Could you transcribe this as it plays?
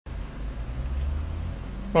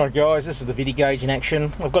Alright guys, this is the Vidigauge in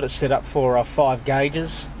action. I've got it set up for 5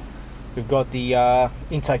 gauges. We've got the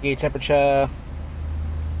intake air temperature,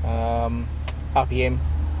 RPM,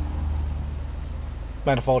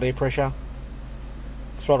 manifold air pressure,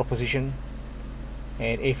 throttle position,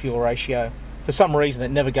 and air fuel ratio. For some reason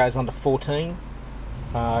it never goes under 14.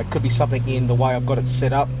 It could be something in the way I've got it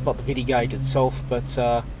set up, not the Vidigauge itself, but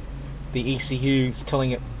the ECU is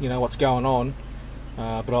telling it, you know, what's going on.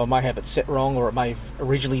 But I may have it set wrong, or it may have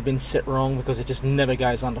originally been set wrong, because it just never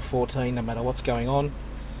goes under 14 no matter what's going on.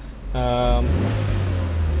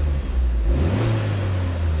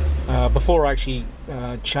 Before I actually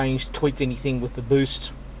tweaked anything with the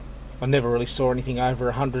boost, I never really saw anything over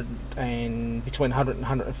 100 and between 100 and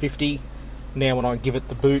 150. Now when I give it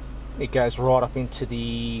the boot, it goes right up into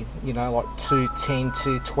the, you know, like 210,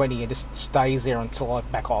 220, and just stays there until I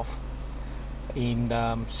back off in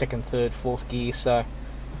second, third, fourth gear. So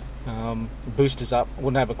booster's up. I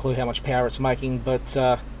wouldn't have a clue how much power it's making, but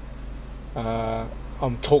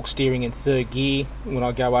I'm torque steering in third gear. When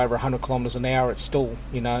I go over 100 kilometers an hour, it's still,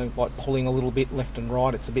 you know, like pulling a little bit left and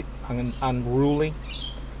right. It's a bit unruly,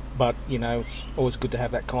 but you know, it's always good to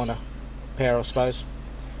have that kind of power, I suppose.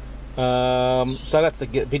 So that's the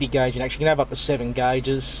Vidigauge, and actually you can have up to 7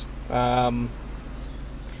 gauges, and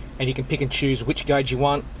you can pick and choose which gauge you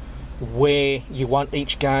want, where you want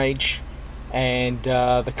each gauge, and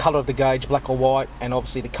the colour of the gauge, black or white, and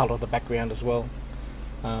obviously the colour of the background as well.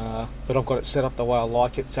 But I've got it set up the way I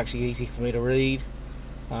like it. It's actually easy for me to read,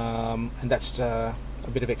 and that's a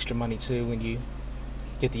bit of extra money too when you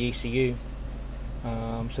get the ECU.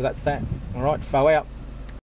 So that's that. Alright, faux out.